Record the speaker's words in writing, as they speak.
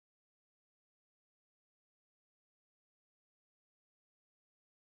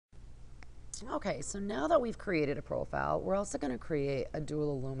Okay, so now that we've created a profile, we're also going to create a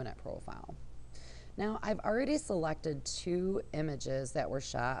dual Illuminant profile. Now, I've already selected 2 images that were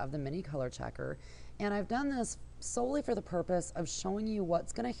shot of the Mini ColorChecker, and I've done this solely for the purpose of showing you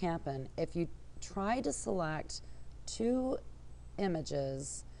what's going to happen if you try to select 2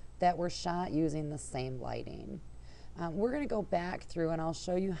 images that were shot using the same lighting. We're going to go back through and I'll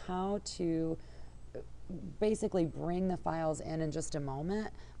show you how to basically bring the files in just a moment,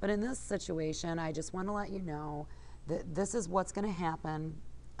 but in this situation I just want to let you know that this is what's going to happen.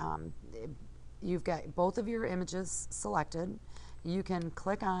 You've got both of your images selected. You can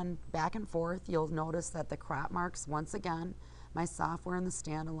click on back and forth. You'll notice that the crop marks, once again, my software in the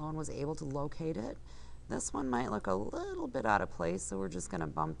standalone was able to locate it. This one might look a little bit out of place, so we're just going to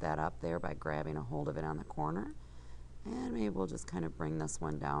bump that up there by grabbing a hold of it on the corner. And maybe we'll just kind of bring this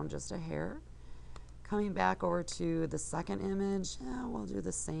one down just a hair. Coming back over to the second image, we'll do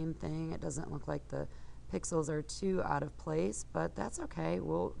the same thing. It doesn't look like the pixels are too out of place, but that's okay.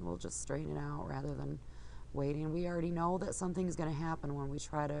 We'll just straighten it out rather than waiting. We already know that something's going to happen when we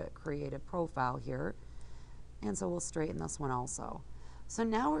try to create a profile here, and so we'll straighten this one also. So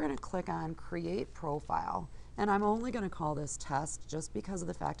now we're going to click on Create Profile, and I'm only going to call this Test just because of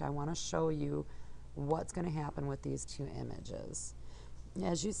the fact I want to show you what's going to happen with these 2 images.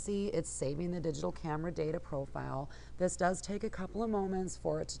 As you see, it's saving the digital camera data profile. This does take a couple of moments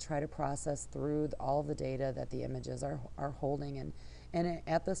for it to try to process through all of the data that the images are holding, and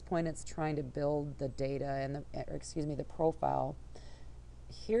at this point it's trying to build the data and the profile.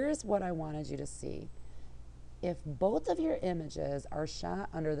 Here's what I wanted you to see. If both of your images are shot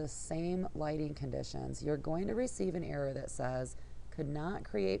under the same lighting conditions, you're going to receive an error that says could not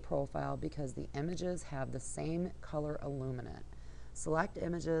create profile because the images have the same color illuminant. Select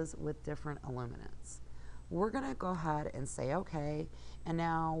images with different illuminants. We're going to go ahead and say OK, and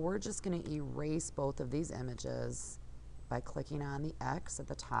now we're just going to erase both of these images by clicking on the X at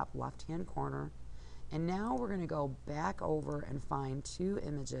the top left-hand corner. And now we're going to go back over and find 2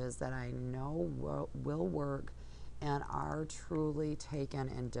 images that I know will work and are truly taken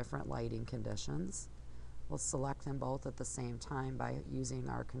in different lighting conditions. We'll select them both at the same time by using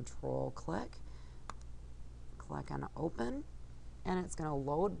our control click. Click on Open, and it's going to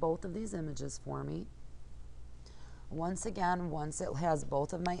load both of these images for me. Once again, once it has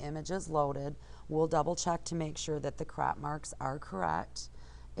both of my images loaded, we'll double check to make sure that the crop marks are correct.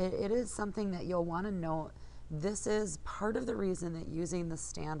 It is something that you'll want to note. This is part of the reason that using the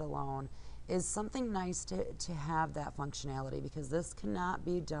standalone is something nice to have that functionality, because this cannot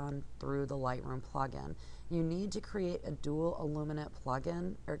be done through the Lightroom plugin. You need to create a dual Illuminant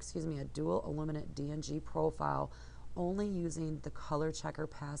plugin, or excuse me, a dual Illuminant DNG profile only using the ColorChecker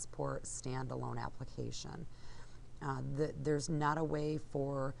Passport standalone application. There's not a way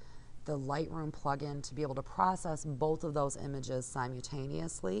for the Lightroom plugin to be able to process both of those images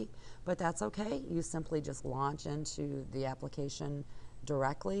simultaneously, but that's okay. You simply just launch into the application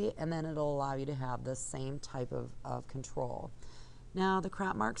directly, and then it'll allow you to have the same type of control. Now the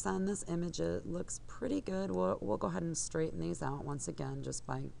crop marks on this image, it looks pretty good. We'll go ahead and straighten these out once again just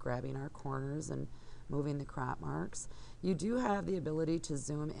by grabbing our corners and moving the crop marks. You do have the ability to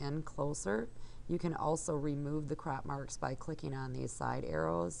zoom in closer. You can also remove the crop marks by clicking on these side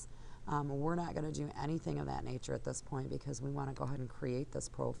arrows. We're not going to do anything of that nature at this point because we want to go ahead and create this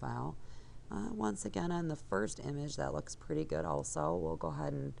profile. Once again, on the first image, that looks pretty good also. We'll go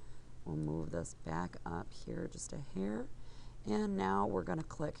ahead and we'll move this back up here just a hair. And now we're going to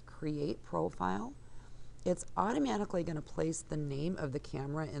click Create Profile. It's automatically going to place the name of the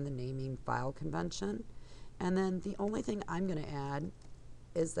camera in the naming file convention. And then the only thing I'm going to add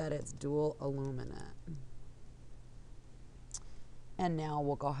is that it's dual Illuminant. And now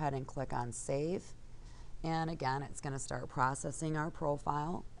we'll go ahead and click on Save. And again, it's going to start processing our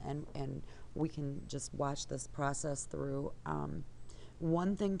profile, and we can just watch this process through.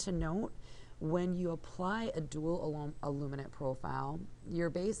 One thing to note, when you apply a dual Illuminant profile, you're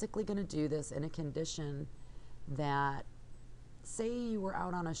basically going to do this in a condition that, say you were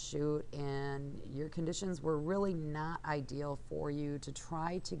out on a shoot and your conditions were really not ideal for you to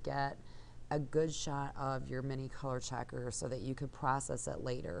try to get a good shot of your Mini ColorChecker so that you could process it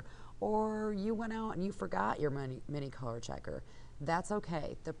later, or you went out and you forgot your Mini ColorChecker. That's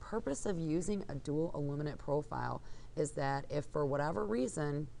okay. The purpose of using a dual Illuminant profile is that if for whatever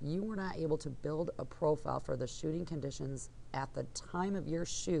reason you were not able to build a profile for the shooting conditions at the time of your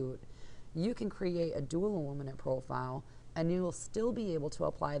shoot, you can create a dual Illuminant profile and you will still be able to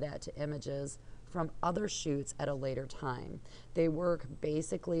apply that to images from other shoots at a later time. They work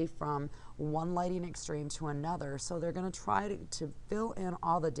basically from one lighting extreme to another, so they're going to try to fill in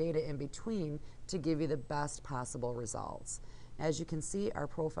all the data in between to give you the best possible results. As you can see, our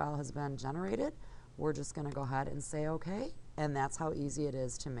profile has been generated. We're just going to go ahead and say OK, and that's how easy it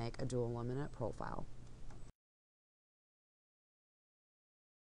is to make a dual illuminant profile.